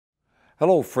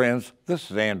Hello friends,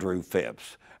 this is Andrew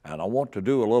Phipps, and I want to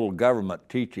do a little government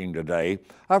teaching today.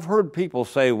 I've heard people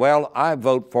say, well, I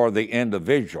vote for the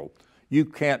individual. You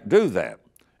can't do that.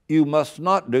 You must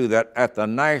not do that at the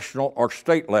national or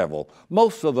state level.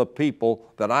 Most of the people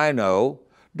that I know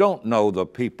don't know the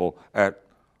people at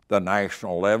the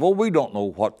national level. We don't know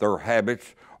what their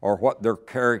habits or what their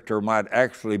character might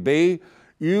actually be.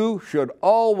 You should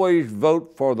always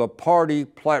vote for the party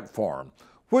platform,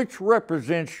 which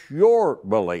represents your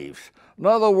beliefs. In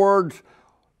other words,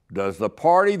 does the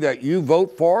party that you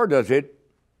vote for, does it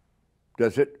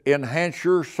enhance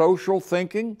your social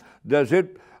thinking? Does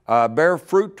it bear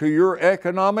fruit to your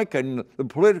economic and the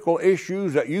political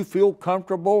issues that you feel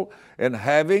comfortable in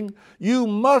having? You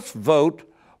must vote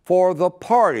for the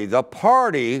party. The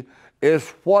party is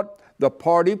what the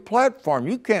party platform.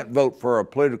 You can't vote for a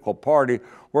political party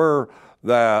where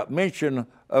the mention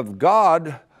of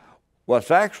God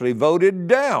was actually voted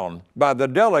down by the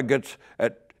delegates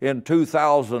in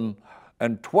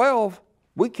 2012.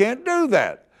 We can't do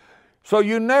that. So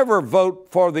you never vote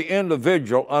for the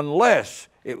individual unless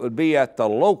it would be at the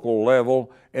local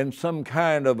level in some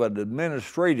kind of an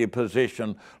administrative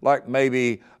position, like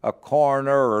maybe a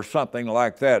coroner or something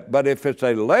like that. But if it's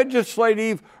a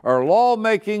legislative or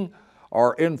lawmaking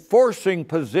or enforcing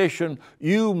position,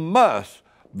 you must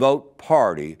vote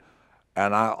party.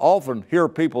 And I often hear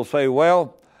people say,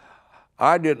 well,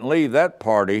 I didn't leave that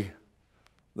party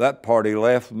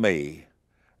left me.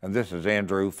 And this is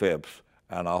Andrew Phipps,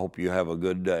 and I hope you have a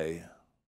good day.